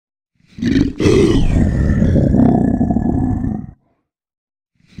Hello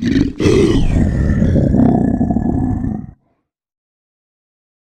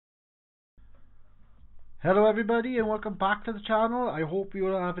everybody and welcome back to the channel. I hope you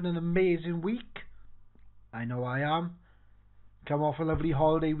are having an amazing week. I know I am. Come off a lovely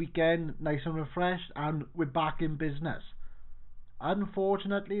holiday weekend, nice and refreshed, and we're back in business.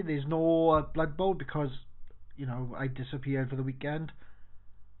 Unfortunately there's no Blood Bowl because, you know, I disappeared for the weekend.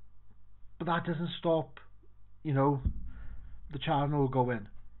 But that doesn't stop, you know, the channel going.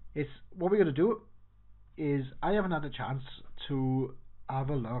 It's what we're going to do is I haven't had a chance to have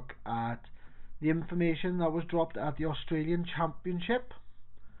a look at the information that was dropped at the Australian Championship,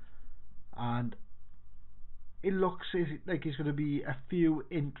 and it looks like there's going to be a few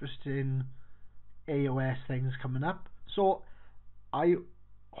interesting AOS things coming up. So I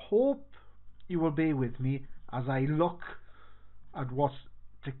hope you will bear with me as I look at what's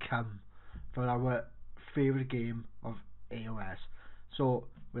to come for our favourite game of AOS. So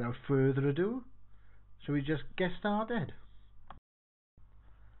without further ado, shall we just get started?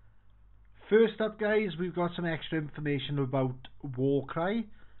 First up guys, we've got some extra information about Warcry.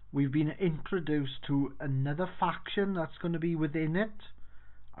 We've been introduced to another faction that's going to be within it.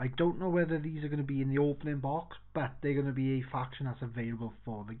 I don't know whether these are going to be in the opening box, but they're going to be a faction that's available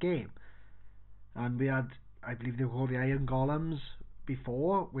for the game. And we had, I believe they were called the Iron Golems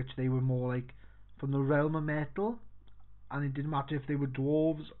before, which they were more like from the realm of metal, and it didn't matter if they were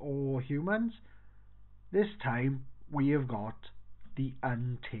dwarves or humans. This time we have got the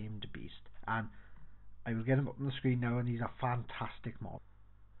Untamed Beast, and I will get them up on the screen now, and these are fantastic models.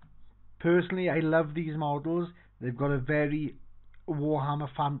 Personally, I love these models. They've got a very Warhammer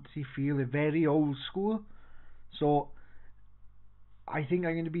Fantasy feel. They're very old school, so I think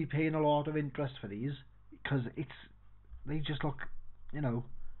I'm going to be paying a lot of interest for these because they just look, you know,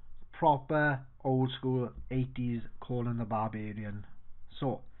 proper old school 80s Conan the Barbarian.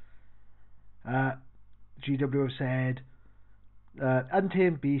 So GW have said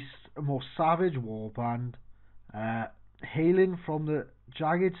Untamed Beast, a more savage warband, hailing from the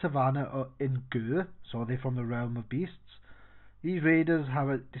jagged savannah in Gur, so they're from the realm of beasts. These raiders have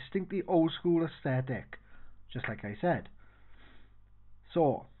a distinctly old school aesthetic, just like I said.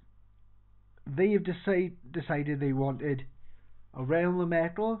 So they have decided they wanted a realm of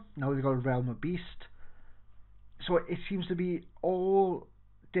metal. Now they've got a realm of beast. So it seems to be all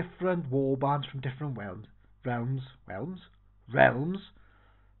different warbands from different realms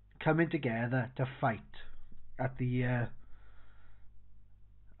coming together to fight at the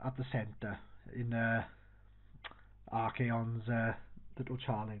centre in Archaon's little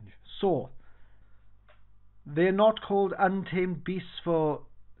challenge. So they're not called Untamed Beasts for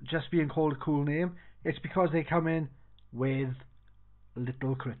just being called a cool name. It's because they come in with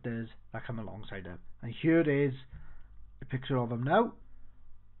little critters that come alongside them. And here is a picture of them now.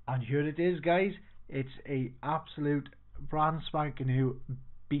 And here it is, guys. It's a absolute brand spanking new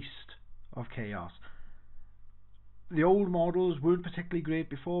beast of chaos. The old models weren't particularly great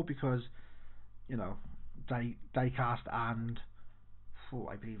before because, you know, diecast, and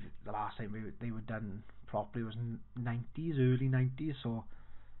I believe the last time they were done properly was 90s, early 90s, so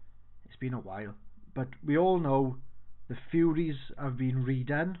it's been a while. But we all know the Furies have been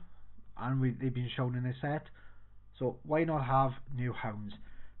redone and they've been shown in a set, so why not have new Hounds?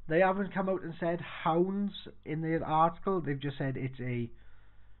 They haven't come out and said Hounds in their article. They've just said it's a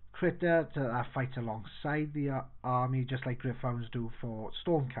critter that fights alongside the army, just like Gryph-hounds do for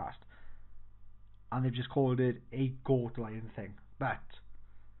Stormcast, and they've just called it a goat lion thing. But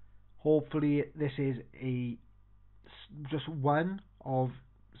hopefully this is just one of,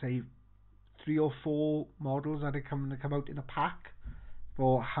 say, 3 or 4 models that are coming to come out in a pack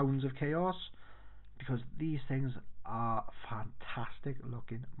for Hounds of Chaos, because these things are fantastic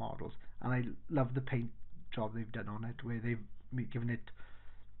looking models, and I love the paint job they've done on it, where they've given it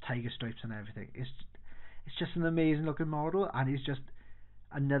tiger stripes and everything. It's just an amazing looking model, and it's just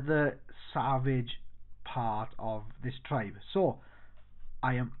another savage part of this tribe. So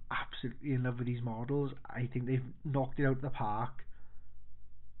I am absolutely in love with these models. I think they've knocked it out of the park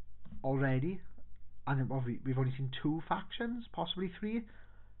already, and we've only seen 2 factions, possibly 3,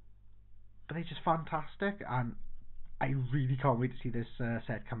 but they're just fantastic, and I really can't wait to see this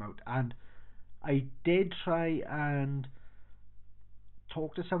set come out. And I did try and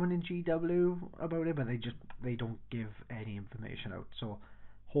talk to someone in GW about it, but they don't give any information out. So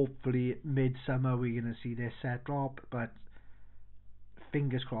hopefully midsummer we're going to see this set drop, but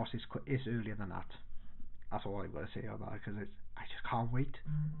fingers crossed it's earlier than that. That's all I've got to say on that, because I just can't wait.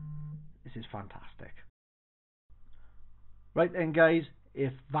 This is fantastic. Right then guys,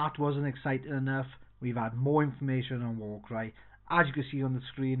 If that wasn't exciting enough, we've had more information on Warcry. As you can see on the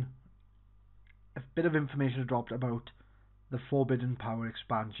screen, a bit of information dropped about the Forbidden Power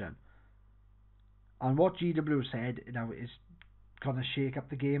expansion. And what GW said now is going to shake up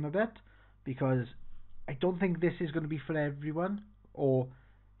the game a bit, because I don't think this is going to be for everyone, or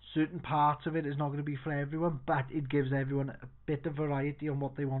certain parts of it is not going to be for everyone, but it gives everyone a bit of variety on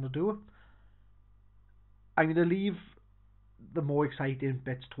what they want to do. I'm going to leave the more exciting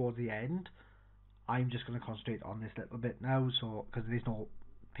bits towards the end. I'm just going to concentrate on this little bit now, so because there's no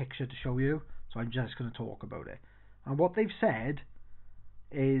picture to show you, so I'm just going to talk about it. And what they've said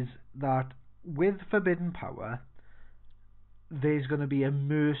is that with Forbidden Power, there's going to be a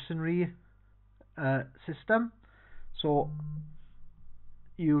mercenary system. So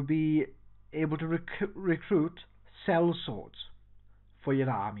you'll be able to recruit sellswords for your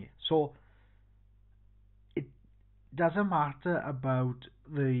army. So it doesn't matter about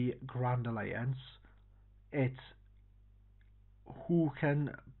the Grand Alliance. It's who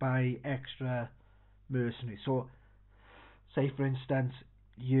can buy extra mercenaries. So say for instance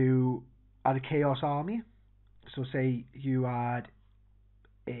you had a Chaos army. So say you had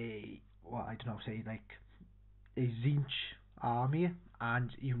say like a Zinch army,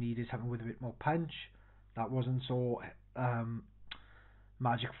 and you needed something with a bit more punch that wasn't so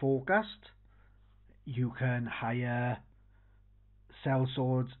magic focused. You can hire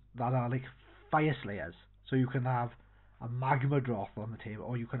sellswords that are like fire slayers. So you can have a magma droth on the table,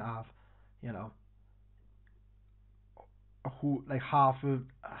 or you can have, half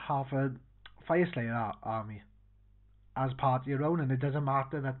a fire slayer army as part of your own, and it doesn't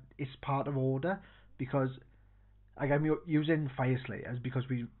matter that it's part of order, because I'm using fire slayers because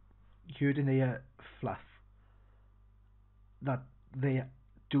we heard in the fluff that they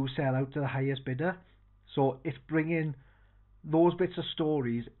do sell out to the highest bidder, so it's bringing those bits of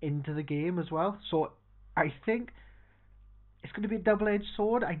stories into the game as well. So I think it's going to be a double-edged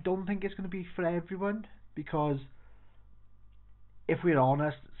sword. I don't think it's going to be for everyone, because if we're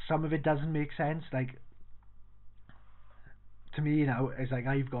honest, some of it doesn't make sense. Like, to me now, it's like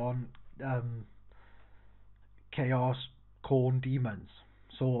I've gone Chaos, Corn, Demons.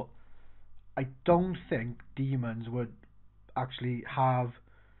 So I don't think Demons would actually have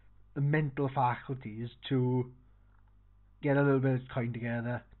the mental faculties to get a little bit of coin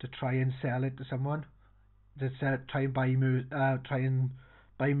together to try and sell it to someone, to try and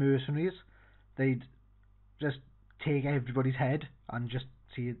buy mercenaries. They'd just take everybody's head and just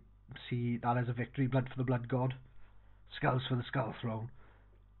see that as a victory. Blood for the blood god, skulls for the skull throne.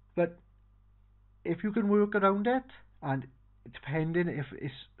 But if you can work around it, and depending if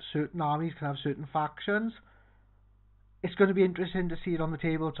it's certain armies can have certain factions, it's going to be interesting to see it on the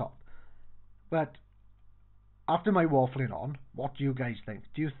tabletop. But after my waffling on, what do you guys think?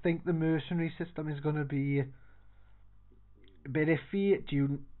 Do you think the mercenary system is going to be a bit iffy? Do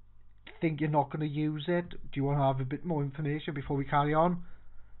you think you're not going to use it? Do you want to have a bit more information before we carry on?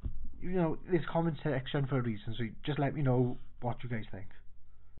 There's comment section for a reason, so just let me know what you guys think.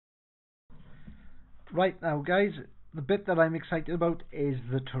 Right now, guys, the bit that I'm excited about is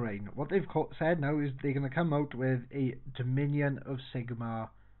the terrain. What they've said now is they're going to come out with a Dominion of Sigmar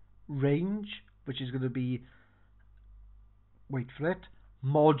range, which is going to be, wait for it,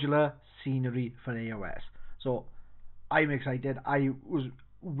 modular scenery for AOS. So I'm excited. I was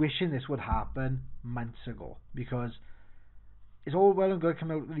wishing this would happen months ago, because it's all well and good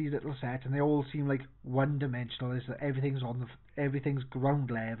coming out with these little sets, and they all seem like one-dimensional. Is that everything's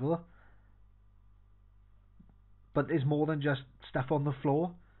ground level, but there's more than just stuff on the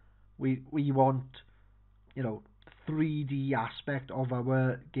floor. We want 3D aspect of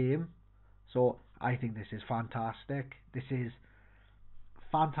our game. So I think this is fantastic. This is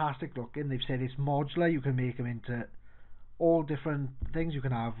fantastic looking. They've said it's modular. You can make them into all different things. You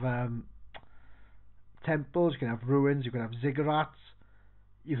can have temples, you can have ruins, you can have ziggurats.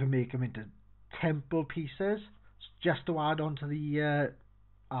 You can make them into temple pieces just to add onto the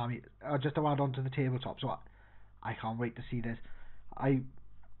army, or just to add onto the tabletop. So I can't wait to see this. I'm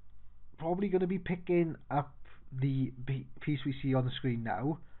probably going to be picking up the piece we see on the screen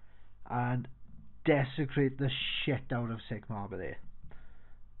now and desecrate the shit out of Sigmar over there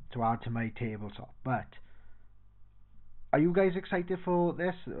to add to my tabletop. But are you guys excited for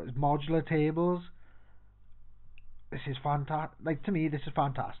this? Modular tables? This is fantastic. Like, to me, this is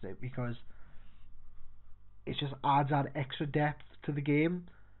fantastic, because it just adds that extra depth to the game.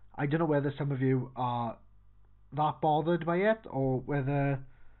 I don't know whether some of you are that bothered by it, or whether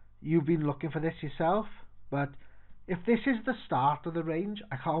you've been looking for this yourself. But if this is the start of the range,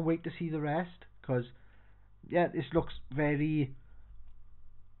 I can't wait to see the rest, because this looks very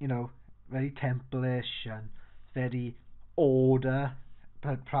you know, very temple-ish and very order,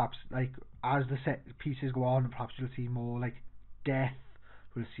 but perhaps like as the set pieces go on, perhaps you'll see more like death.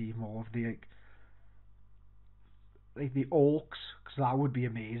 We'll see more of the like the orcs, because that would be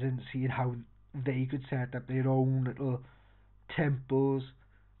amazing. Seeing how they could set up their own little temples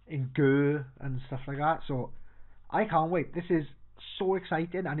in Gur and stuff like that. So I can't wait. This is so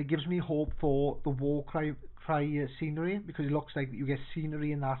exciting, and it gives me hope for the Warcry scenery, because it looks like you get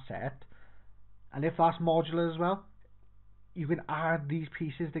scenery in that set, and if that's modular as well, you can add these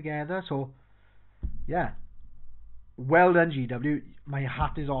pieces together. So yeah, well done, GW. My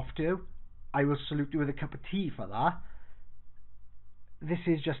hat is off to you. I will salute you with a cup of tea for that. This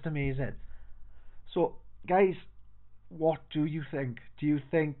is just amazing. So guys, what do you think? Do you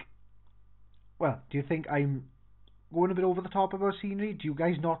think I'm going a bit over the top about scenery? Do you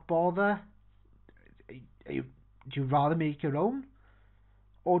guys not bother? Do you rather make your own?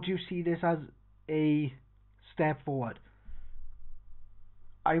 Or do you see this as a step forward?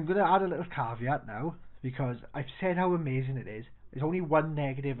 I'm going to add a little caveat now, because I've said how amazing it is. There's only one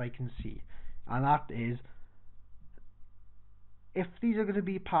negative I can see, and that is, if these are going to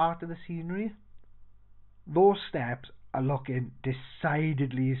be part of the scenery, those steps are looking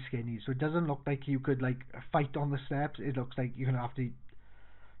decidedly skinny. So it doesn't look like you could like fight on the steps. It looks like you're going to have to,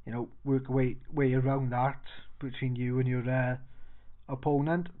 work a way around that between you and your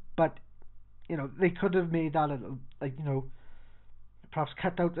opponent. But they could have made that a little, perhaps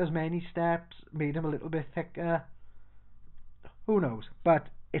cut out as many steps, made them a little bit thicker. Who knows? But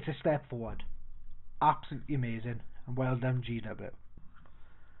it's a step forward. Absolutely amazing, and well done, GW.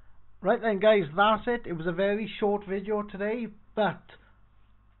 Right then, guys, that's it. It was a very short video today, but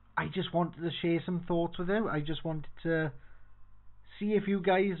I just wanted to share some thoughts with you. I just wanted to see if you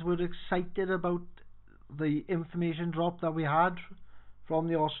guys were excited about the information drop that we had from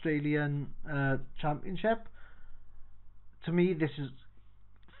the Australian Championship. To me, this is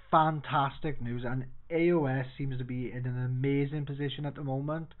fantastic news, and AOS seems to be in an amazing position at the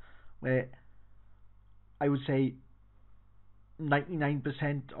moment, where I would say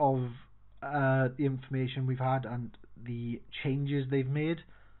 99% of the information we've had and the changes they've made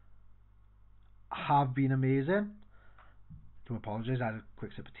have been amazing. I do apologise, I had a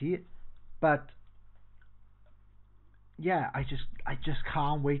quick sip of tea, but yeah, I just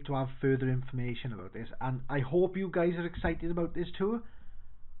can't wait to have further information about this, and I hope you guys are excited about this too.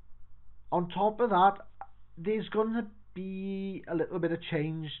 On top of that, there's gonna be a little bit of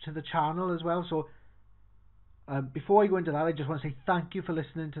change to the channel as well, so before I go into that, I just want to say thank you for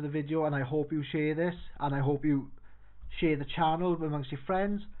listening to the video, and I hope you share this, and I hope you share the channel amongst your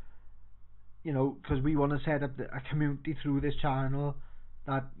friends, because we want to set up a community through this channel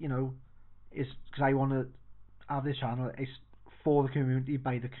that, is, because I want to have this channel is for the community,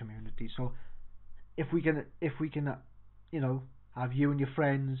 by the community. So if we can have you and your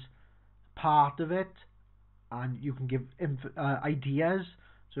friends part of it, and you can give ideas,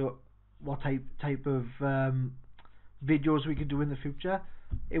 so what type of videos we could do in the future,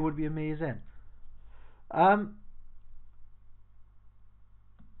 it would be amazing.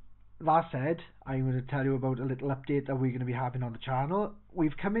 That said, I'm going to tell you about a little update that we're going to be having on the channel.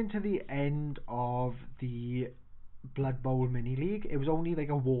 We've come into the end of the Blood Bowl mini league. It was only like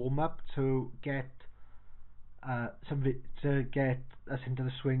a warm up to get to get us into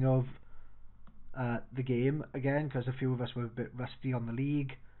the swing of the game again, because a few of us were a bit rusty on the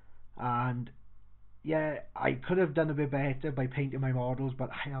league, and yeah, I could have done a bit better by painting my models,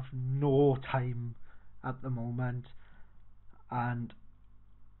 but I have no time at the moment, and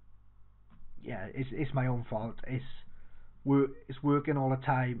yeah, it's my own fault. It's working all the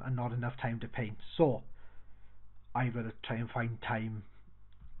time and not enough time to paint, so I've got to try and find time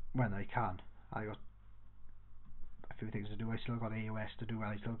when I can. I got a few things to do. I still got AOS to do, and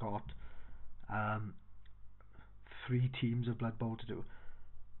I still got 3 teams of Blood Bowl to do,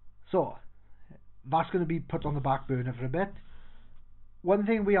 so that's going to be put on the back burner for a bit. One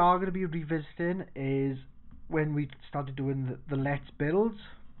thing we are going to be revisiting is when we started doing the Let's Builds,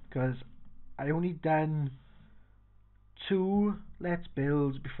 because I only done 2 Let's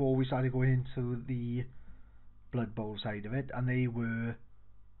Builds before we started going into the Blood Bowl side of it, and they were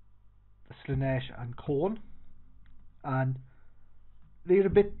Slanesh and Khorne, and they're a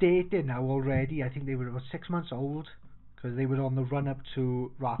bit dated now already. I think they were about 6 months old, because they were on the run up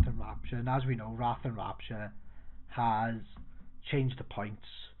to Wrath and Rapture, and as we know, Wrath and Rapture has changed the points,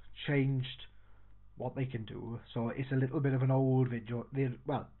 changed what they can do, so it's a little bit of an old video. They're,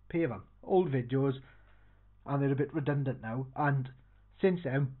 well, pay them, old videos, and they're a bit redundant now, and since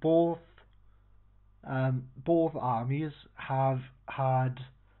then both armies have had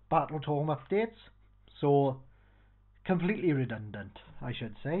Battle Tome updates, so completely redundant, I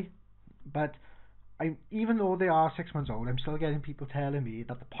should say. But even though they are 6 months old, I'm still getting people telling me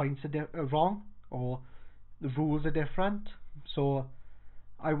that the points are wrong or the rules are different. So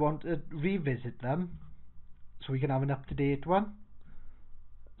I want to revisit them so we can have an up-to-date one,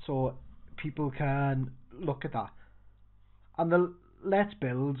 so people can look at that. And the Let's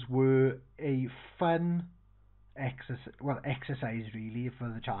Builds were a fun exercise really for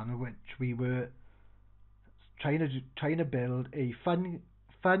the channel, which we were trying to build a fun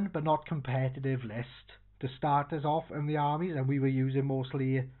but not competitive list to start us off in the armies, and we were using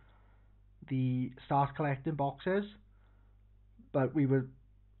mostly the start collecting boxes, but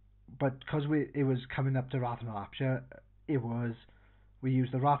because it was coming up to Wrath and Rapture, we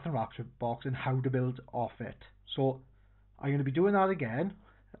used the Wrath and Rapture box and how to build off it. So I'm going to be doing that again,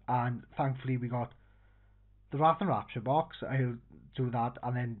 and thankfully we got the Wrath and Rapture box. I'll do that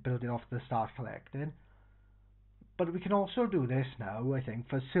and then build it off the start collecting. But we can also do this now, I think,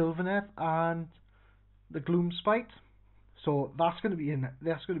 for Sylvaneth and the Gloomspite. So that's going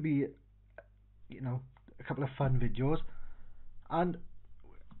to be a couple of fun videos, and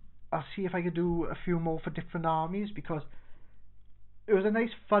I'll see if I can do a few more for different armies, because it was a nice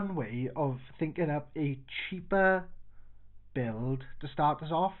fun way of thinking up a cheaper build to start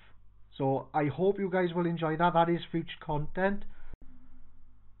us off. So I hope you guys will enjoy that. That is future content.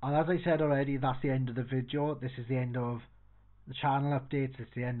 And as I said already, that's the end of the video. This is the end of the channel updates.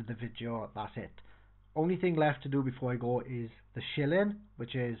 It's the end of the video. That's it. Only thing left to do before I go is the shilling,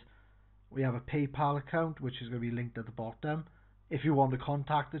 which is we have a PayPal account which is going to be linked at the bottom. If you want to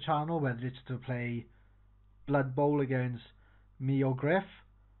contact the channel, whether it's to play Blood Bowl against me or Griff,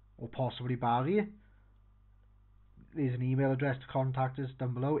 or possibly Barry, there's an email address to contact us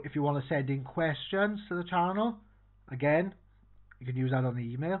down below. If you want to send in questions to the channel, again, you can use that on the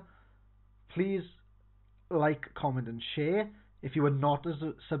email. Please like, comment and share. If you are not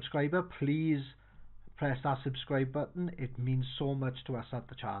a subscriber, please press that subscribe button. It means so much to us at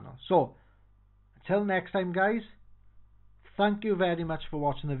the channel. So until next time guys, thank you very much for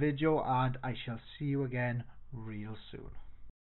watching the video, and I shall see you again real soon.